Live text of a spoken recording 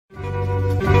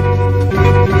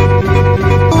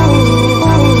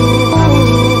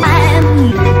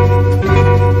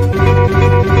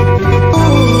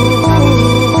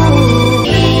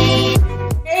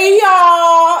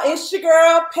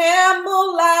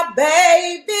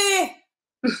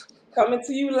Coming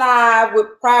to you live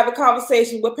with private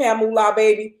conversation with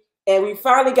PamulahBaby. And we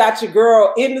finally got your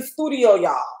girl in the studio,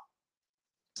 y'all.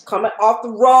 Coming off the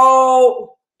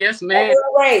road. Yes, ma'am.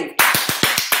 Rave.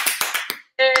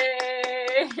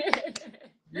 Hey.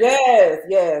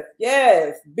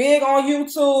 Yes. Big on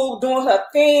YouTube, doing her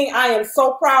thing. I am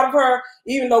so proud of her,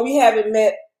 even though we haven't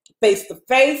met face to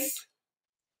face.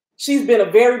 She's been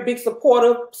a very big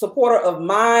supporter of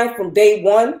mine from day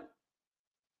one.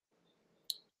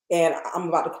 And I'm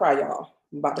about to cry, y'all.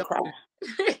 I'm about to cry.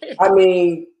 I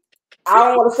mean, I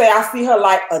don't want to say I see her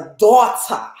like a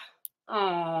daughter.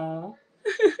 Aww.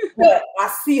 But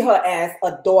I see her as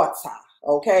a daughter.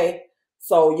 Okay.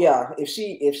 So yeah, if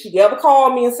she ever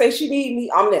call me and say she need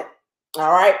me, I'm there.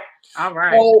 All right. All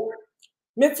right. So,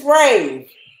 Miss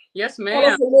Rave. Yes, ma'am.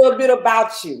 Tell us a little bit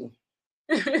about you.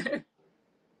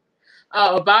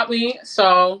 About me.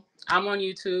 So I'm on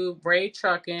YouTube, Rave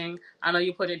Trucking. I know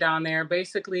you put it down there.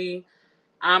 Basically,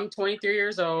 I'm 23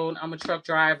 years old. I'm a truck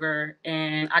driver,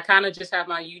 and I kind of just have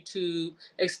my YouTube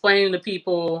explaining to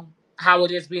people how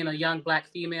it is being a young Black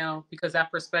female, because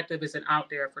that perspective isn't out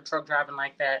there for truck driving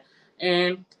like that.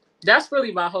 And that's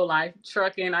really my whole life,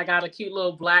 trucking. I got a cute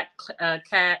little black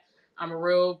cat. I'm a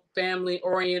real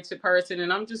family-oriented person,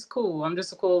 and I'm just cool. I'm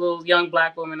just a cool little young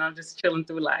Black woman. I'm just chilling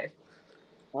through life.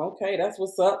 Okay, that's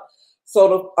what's up.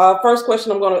 So the first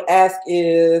question I'm going to ask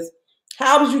is,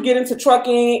 how did you get into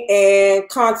trucking and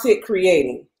content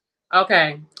creating?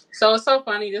 Okay, so it's so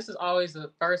funny. This is always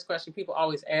the first question people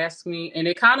always ask me, and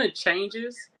it kind of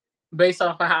changes based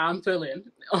off of how I'm feeling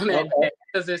on that day,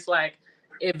 because it's like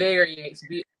it varies.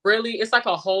 Really, it's like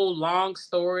a whole long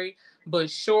story, but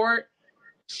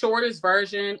shortest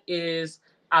version is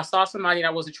I saw somebody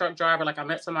that was a truck driver. Like I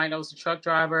met somebody that was a truck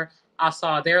driver. I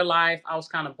saw their life. I was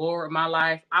kind of bored with my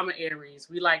life. I'm an Aries.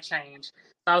 We like change.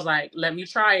 So I was like, let me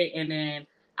try it. And then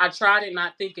I tried it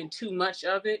not thinking too much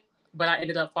of it, but I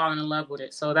ended up falling in love with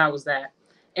it. So that was that.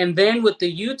 And then with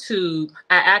the YouTube,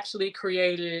 I actually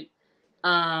created,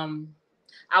 I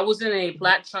was in a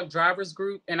Black truck drivers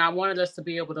group, and I wanted us to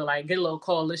be able to like get a little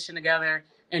coalition together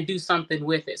and do something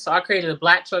with it. So I created a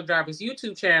Black truck drivers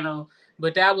YouTube channel,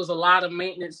 but that was a lot of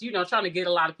maintenance, trying to get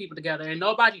a lot of people together, and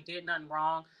nobody did nothing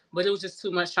wrong, but it was just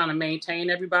too much trying to maintain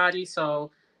everybody.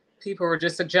 So people were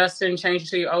just suggesting change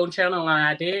to your own channel, and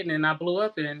I did, and I blew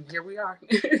up, and here we are.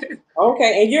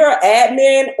 Okay, and you're an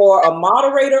admin or a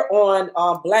moderator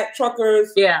on Black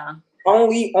Truckers? Yeah.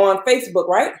 Only on Facebook,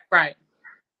 right? Right.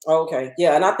 Okay,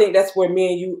 yeah, and I think that's where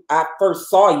I first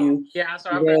saw you. Yeah, I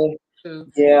saw you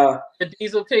too. Yeah. The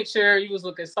diesel picture, you was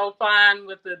looking so fine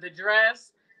with the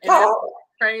dress. And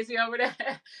crazy over there.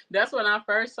 That's when I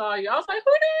first saw you. I was like,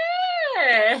 who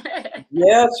that?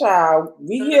 Yeah, child.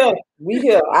 We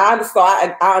here. I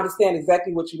understand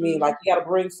exactly what you mean. Like, you got to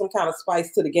bring some kind of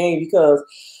spice to the game, because,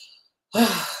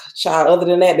 child, other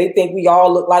than that, they think we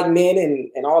all look like men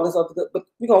and all this other. But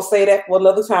we're gonna say that for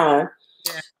another time.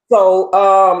 Yeah.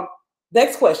 So,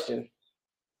 next question: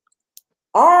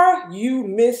 are you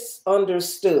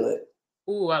misunderstood?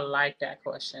 Ooh, I like that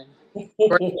question.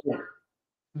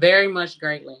 Very much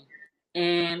greatly.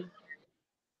 And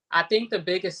I think the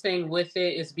biggest thing with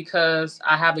it is because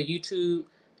I have a YouTube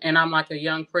and I'm like a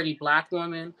young, pretty Black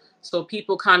woman. So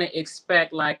people kind of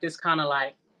expect like this kind of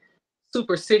like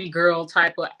super city girl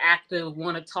type of active,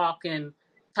 want to talk and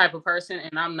type of person.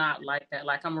 And I'm not like that.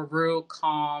 Like, I'm a real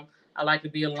calm. I like to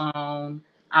be alone.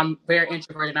 I'm very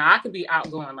introverted. Now I can be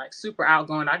outgoing, like super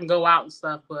outgoing. I can go out and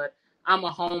stuff, but I'm a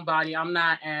homebody. I'm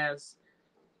not as,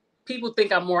 people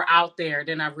think I'm more out there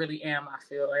than I really am, I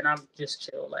feel. And I'm just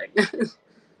chill. Like,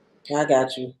 I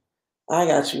got you.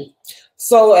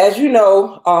 So, as you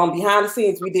know, behind the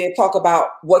scenes, we did talk about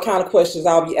what kind of questions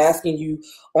I'll be asking you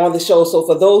on the show. So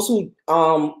for those who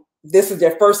this is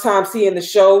their first time seeing the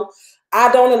show,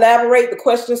 I don't elaborate. The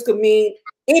questions could mean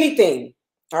anything.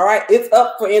 All right. It's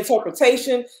up for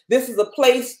interpretation. This is a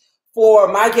place for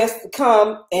my guests to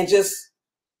come and just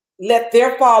let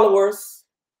their followers,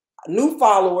 new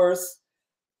followers,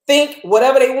 think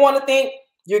whatever they want to think.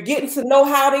 You're getting to know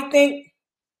how they think,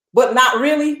 but not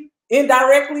really,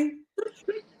 indirectly.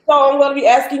 So I'm going to be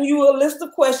asking you a list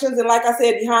of questions. And like I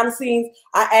said, behind the scenes,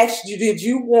 I asked you, did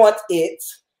you want it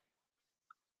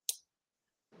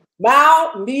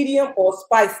mild, medium, or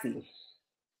spicy?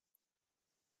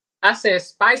 I said,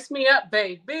 spice me up,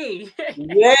 baby.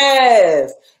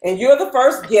 Yes. And you're the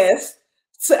first guest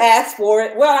to ask for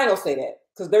it. Well, I ain't going to say that,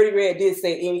 because Dirty Red did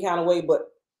say it any kind of way, but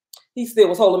he still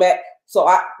was holding back. So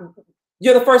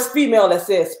you're the first female that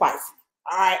says spicy.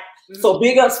 All right. So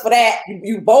big ups for that.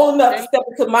 You bold enough to step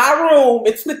into my room,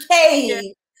 into the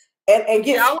cave, and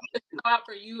get. Yeah, I want to show out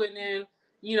for you, and then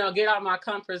get out of my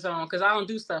comfort zone because I don't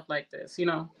do stuff like this,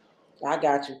 I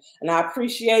got you. And I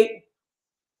appreciate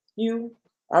you.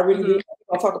 I really do.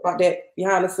 I'll talk about that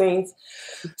behind the scenes.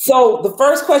 So the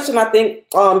first question I think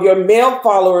your male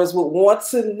followers would want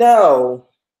to know,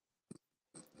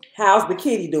 how's the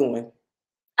kitty doing?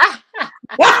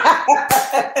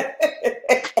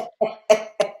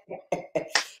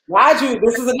 Mind you,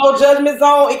 this is a no judgment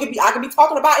zone. I can be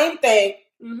talking about anything.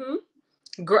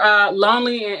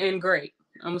 Lonely and great.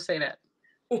 I'm gonna say that.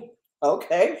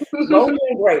 Okay, lonely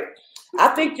and great. I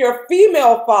think your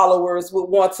female followers would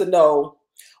want to know,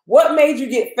 what made you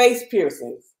get face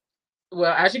piercings?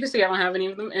 Well, as you can see, I don't have any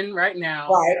of them in right now.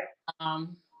 Right.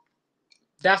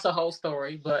 That's a whole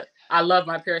story, but I love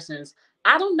my piercings.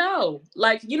 I don't know.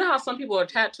 Like, you know how some people are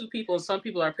tattoo people and some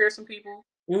people are piercing people?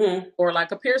 Or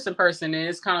like a piercing person. And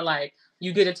it's kind of like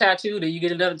you get a tattoo, then you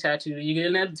get another tattoo, then you get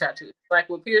another tattoo. Like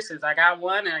with piercings, I got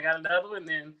one and I got another one. And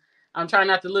then I'm trying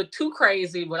not to look too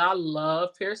crazy, but I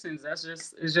love piercings.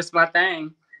 It's just my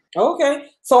thing. Okay.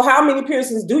 So how many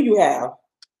piercings do you have?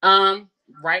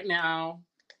 Right now,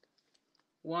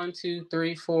 1, 2,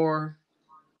 3, 4.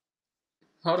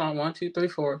 Hold on, 1, 2, 3,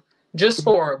 4. Just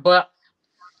 4. But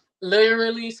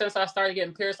literally, since I started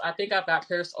getting pierced, I think I've got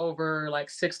pierced over like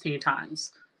 16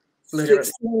 times. Literally.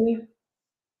 16?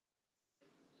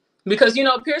 Because,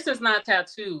 piercing's not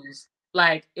tattoos.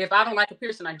 Like, if I don't like a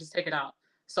piercing, I just take it out.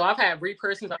 So I've had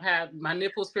re-piercings. I've had my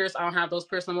nipples pierced. I don't have those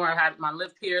pierced no more. I've had my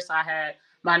lip pierced. I had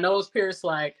my nose pierced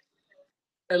like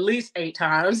at least 8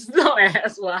 times. Don't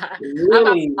ask why.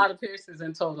 Really? I've got a lot of piercings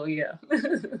in total, yeah.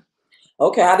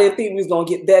 Okay, I didn't think we was going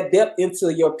to get that depth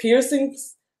into your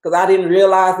piercings because I didn't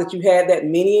realize that you had that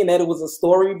many and that it was a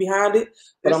story behind it.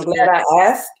 But I'm glad I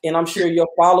asked, and I'm sure your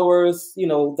followers,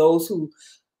 those who,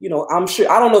 I'm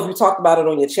sure, I don't know if you talked about it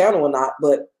on your channel or not,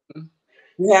 but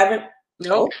you haven't?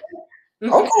 Nope.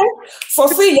 Okay. So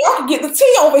see, y'all can get the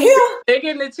tea over here. They're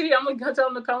getting the tea. I'm gonna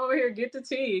tell them to come over here and get the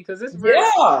tea because it's real.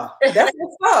 Yeah, that's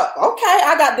what's up. Okay,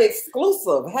 I got the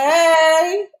exclusive.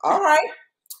 Hey, all right.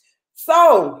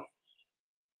 So,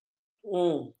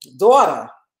 daughter.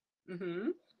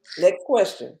 Next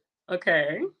question.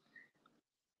 Okay.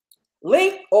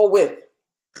 Length or width?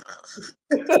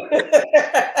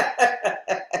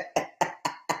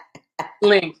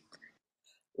 Length.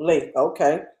 Length.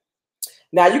 Okay.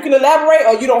 Now you can elaborate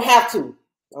or you don't have to.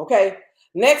 Okay.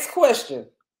 Next question.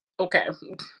 Okay.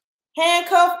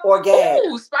 Handcuff or gag?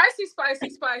 Ooh, spicy.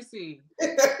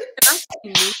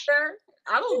 Neither.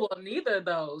 I don't want neither of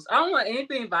those. I don't want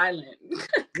anything violent.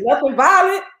 Nothing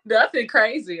violent? Nothing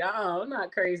crazy. I'm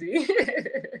not crazy.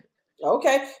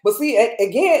 Okay. But see,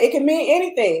 again, it can mean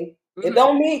anything. It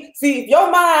don't mean, see, if your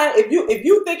mind, if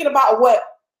you thinking about what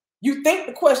you think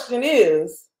the question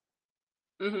is,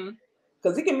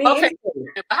 because it can mean anything.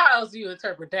 How else do you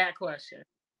interpret that question?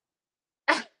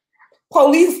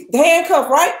 Police handcuff,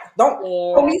 right?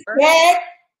 Police gag.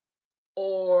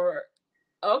 Or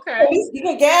okay. Police, you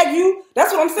can gag you.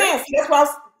 That's what I'm saying. See, that's why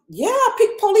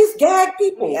police gag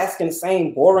people. Asking the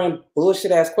same boring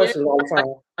bullshit ass questions all the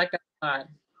time. Like that.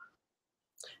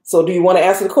 So do you want to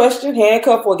answer the question?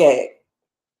 Handcuff or gag?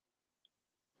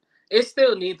 It's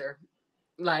still neither.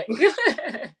 Like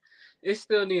it's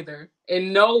still neither.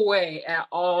 In no way at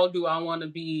all do I want to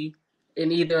be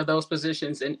in either of those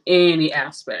positions in any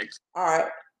aspect. All right.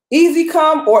 Easy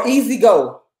come or easy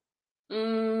go?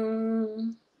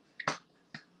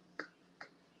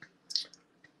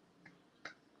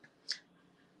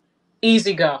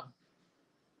 Easy go.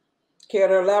 Care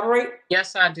to elaborate?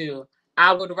 Yes, I do.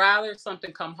 I would rather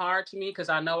something come hard to me because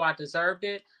I know I deserved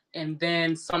it, and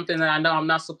then something that I know I'm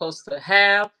not supposed to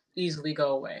have easily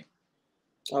go away.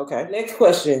 Okay. Next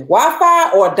question.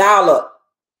 Wi-Fi or dial-up?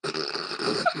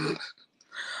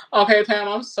 Okay, Pam,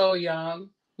 I'm so young.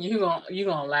 You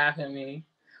gonna laugh at me.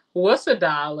 What's a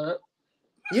dial-up?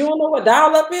 You don't know what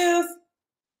dial-up is?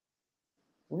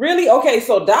 Really? Okay,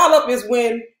 so dial-up is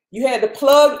when you had to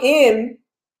plug in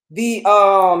the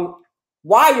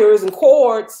wires and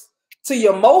cords to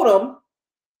your modem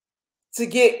to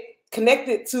get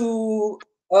connected to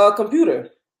a computer.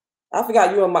 I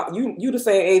forgot you the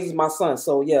same age as my son,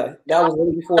 so yeah, that was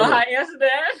way before. I answered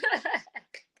that.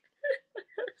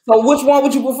 So which one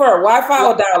would you prefer, Wi-Fi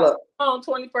or dial-up?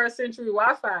 21st century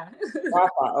Wi-Fi.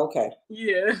 Wi-Fi, okay.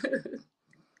 Yeah.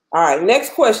 All right,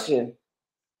 next question.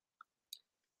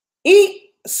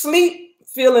 Eat, sleep,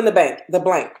 fill in the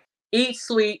blank. Eat,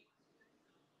 sleep,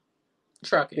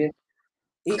 trucking.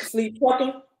 Eat, sleep,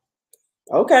 trucking.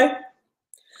 Okay.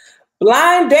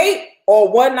 Blind date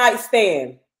or one night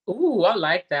stand? Ooh, I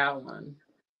like that one.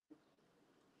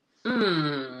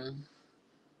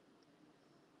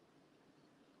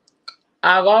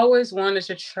 I've always wanted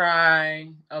to try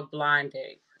a blind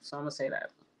date, so I'm gonna say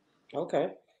that.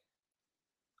 Okay.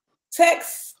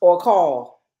 Text or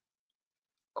call?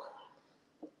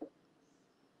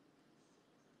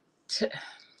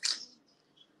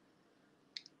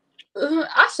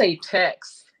 I say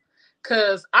text,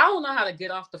 because I don't know how to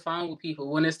get off the phone with people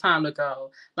when it's time to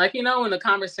go. Like, you know, when the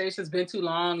conversation's been too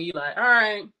long, you like, all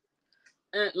right.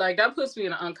 And like, that puts me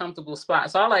in an uncomfortable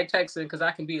spot. So I like texting because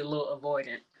I can be a little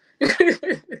avoidant.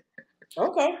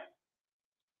 Okay.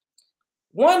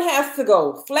 One has to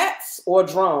go. Flats or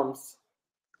drums?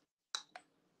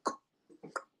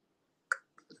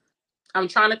 I'm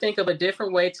trying to think of a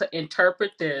different way to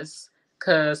interpret this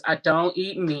because I don't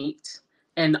eat meat.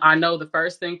 And I know the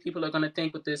first thing people are going to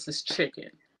think with this is chicken.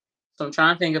 So I'm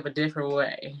trying to think of a different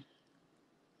way.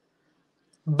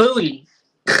 Booty.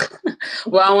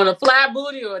 Well, I want a flat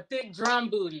booty or a thick drum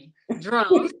booty?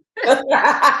 Drums.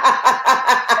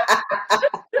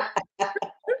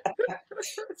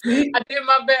 I did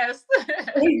my best.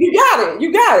 You got it.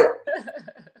 You got it.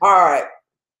 All right.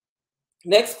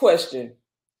 Next question.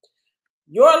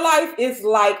 Your life is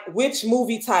like which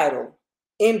movie title?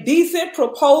 Indecent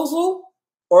Proposal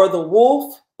or The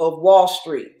Wolf of Wall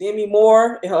Street? Demi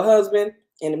Moore and her husband,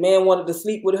 and the man wanted to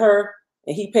sleep with her,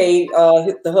 and he paid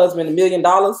the husband $1 million,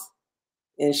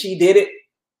 and she did it,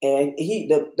 and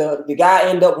the guy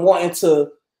ended up wanting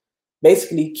to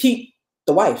basically keep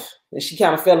the wife, and she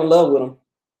kind of fell in love with him.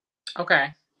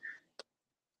 Okay.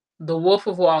 The Wolf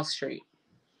of Wall Street.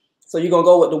 So you're gonna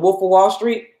go with The Wolf of Wall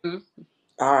Street? Mm-hmm.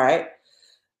 All right.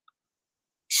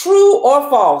 True or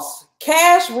false?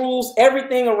 Cash rules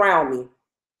everything around me.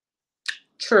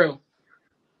 True.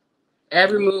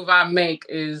 Every move I make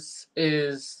is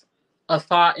a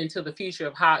thought into the future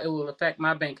of how it will affect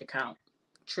my bank account.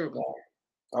 True.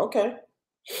 Okay.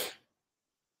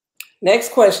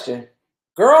 Next question.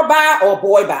 Girl bye or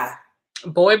boy bye?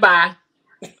 Boy bye.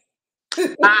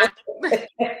 Bye.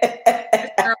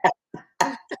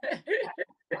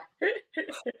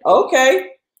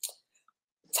 Okay.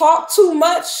 Talk too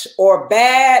much or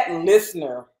bad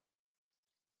listener?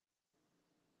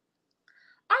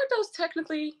 Aren't those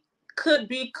technically could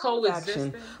be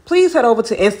coexisting? Please head over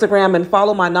to Instagram and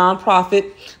follow my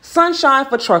nonprofit, Sunshine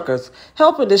for Truckers,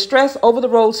 helping distressed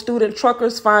over-the-road student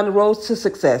truckers find the roads to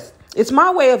success. It's my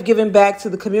way of giving back to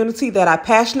the community that I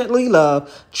passionately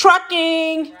love,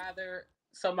 trucking. I'd rather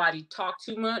somebody talk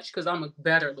too much because I'm a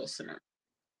better listener.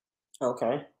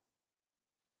 Okay.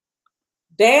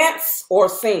 Dance or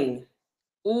sing?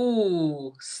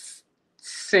 Ooh,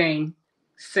 sing.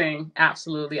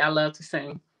 Absolutely. I love to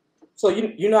sing. So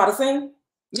you know how to sing?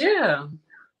 Yeah.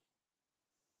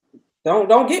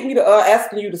 Don't get me to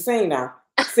asking you to sing now.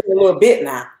 Sing a little bit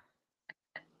now.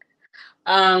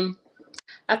 I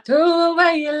threw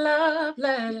away your love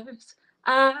letters.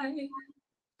 I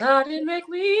thought it'd make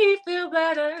me feel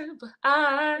better, but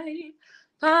I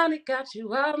finally got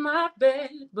you out of my bed,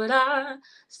 but I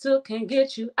still can't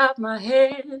get you out my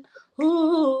head.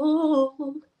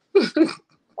 Ooh.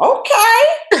 Okay.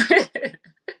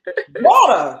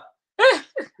 Water.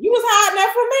 You was hiding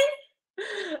that from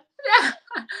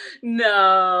me?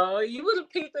 No, you would have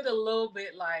peeked it a little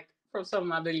bit, like from some of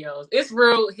my videos. It's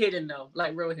real hidden though,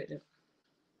 like real hidden.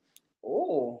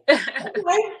 Oh, okay.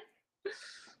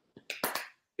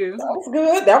 That was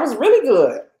good. That was really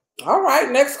good. All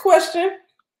right, next question.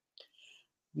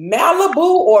 Malibu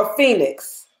or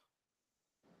Phoenix?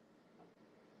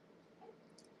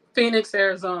 Phoenix,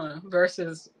 Arizona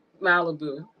versus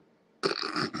Malibu.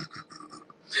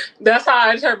 That's how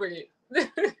I interpret it.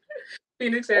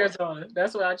 Phoenix, Arizona.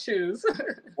 That's what I choose.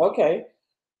 Okay.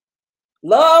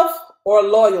 Love or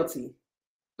loyalty?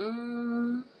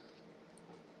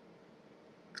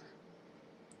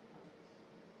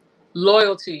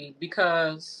 Loyalty,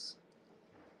 because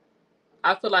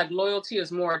I feel like loyalty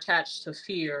is more attached to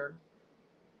fear.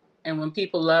 And when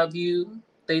people love you,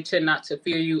 they tend not to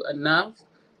fear you enough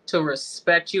to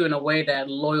respect you in a way that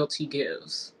loyalty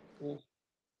gives.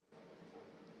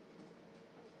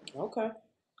 Okay.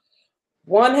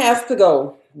 One has to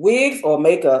go. Wigs or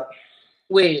makeup?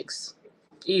 Wigs.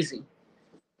 Easy.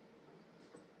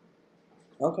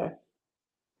 Okay.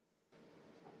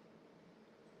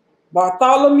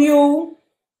 Bartholomew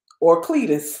or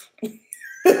Cletus?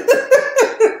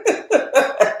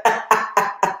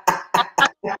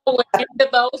 What any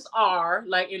of those are,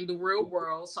 like in the real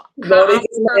world. So No, they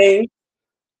just names.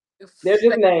 They're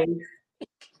just names.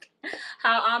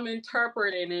 How I'm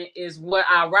interpreting it is what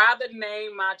I rather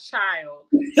name my child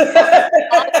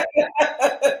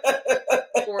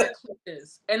or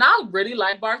Cletus. And I really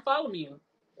like Bartholomew.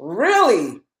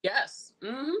 Really? Yes.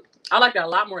 I like that a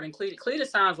lot more than Cletus. Cletus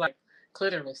sounds like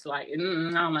Clitoris, like,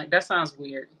 I'm like, that sounds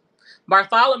weird.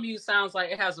 Bartholomew sounds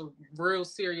like it has a real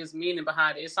serious meaning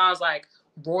behind it. It sounds like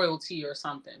royalty or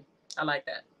something. I like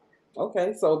that.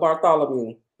 Okay, so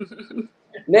Bartholomew.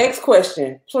 Next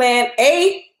question. Plan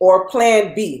A or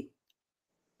Plan B?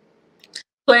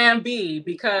 Plan B,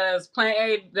 because Plan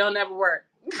A, they'll never work.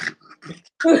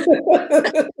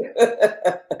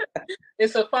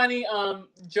 It's a funny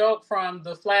joke from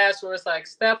The Flash where it's like,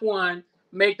 step 1,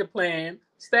 make the plan.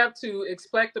 Step 2,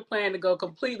 expect the plan to go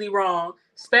completely wrong.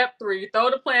 Step 3,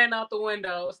 throw the plan out the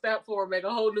window. Step 4, make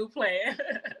a whole new plan.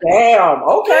 Damn.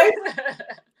 Okay.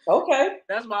 Okay.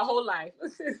 That's my whole life.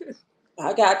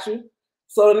 I got you.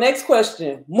 So the next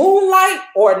question, moonlight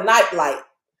or nightlight?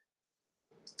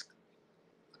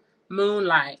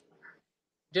 Moonlight.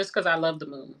 Just because I love the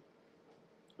moon.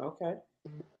 Okay.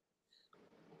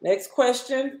 Next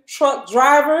question, truck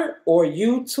driver or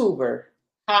YouTuber?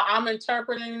 How I'm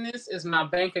interpreting this is my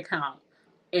bank account.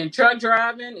 And truck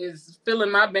driving is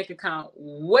filling my bank account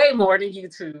way more than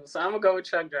YouTube. So I'm going to go with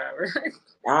truck driver.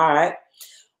 All right.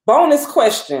 Bonus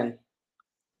question.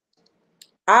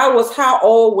 I was how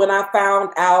old when I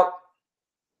found out?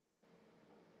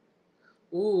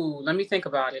 Ooh, let me think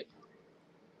about it.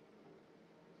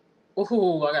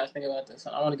 Ooh, I got to think about this.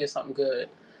 I want to get something good.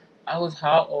 I was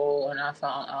how old when I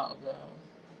found out about...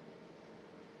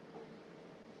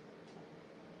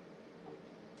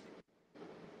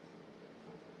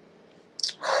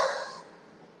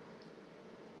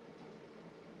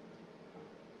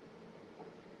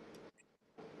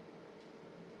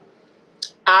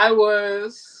 I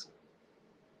was,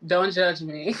 don't judge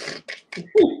me.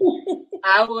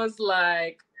 I was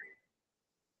like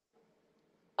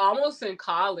almost in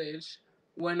college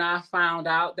when I found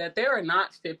out that there are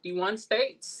not 51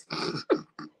 states.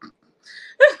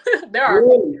 There are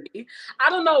 50. I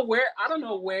don't know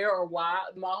where or why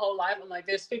my whole life I'm like,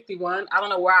 there's 51. I don't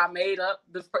know where I made up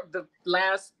the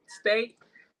last state,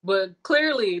 but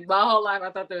clearly my whole life I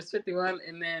thought there was 51,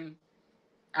 and then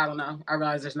I don't know, I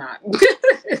realized there's not.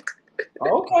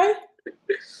 Okay.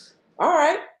 All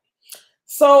right.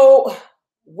 So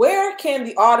where can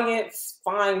the audience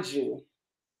find you?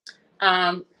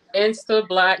 Insta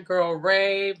Black Girl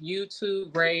Rave,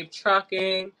 YouTube Rave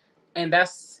Trucking, and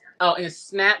that's and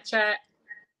Snapchat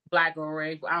Black Girl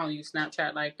Rave. I don't use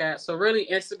Snapchat like that. So really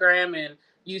Instagram and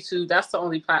YouTube, that's the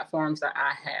only platforms that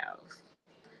I have.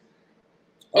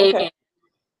 Okay. And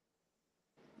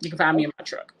you can find me in my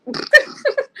truck.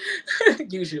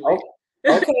 Usually.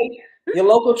 Okay. Your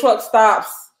local truck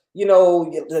stops, you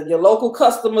know, your local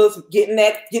customers getting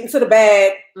to the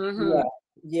bag. Mm-hmm.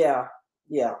 Yeah.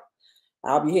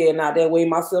 I'll be heading out that way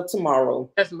myself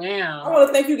tomorrow. Yes, ma'am. I want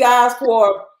to thank you guys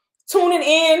for tuning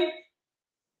in.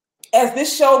 As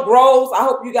this show grows, I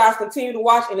hope you guys continue to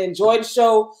watch and enjoy the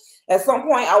show. At some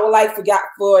point, I would like for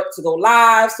it to go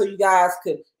live so you guys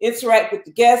could interact with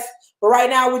the guests. But right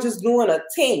now, we're just doing a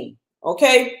team,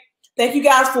 okay? Thank you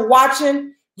guys for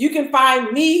watching. You can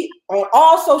find me on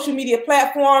all social media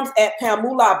platforms at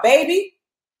PamulahBaby.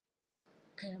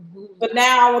 But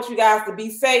now I want you guys to be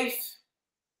safe.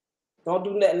 Don't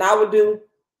do nothing I would do.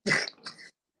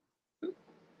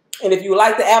 And if you would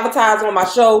like to advertise on my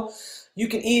show, you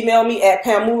can email me at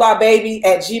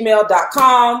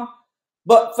PamulahBaby@gmail.com.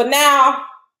 But for now,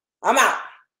 I'm out.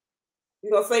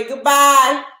 You're going to say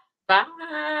goodbye. Bye.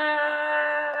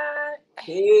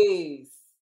 Peace.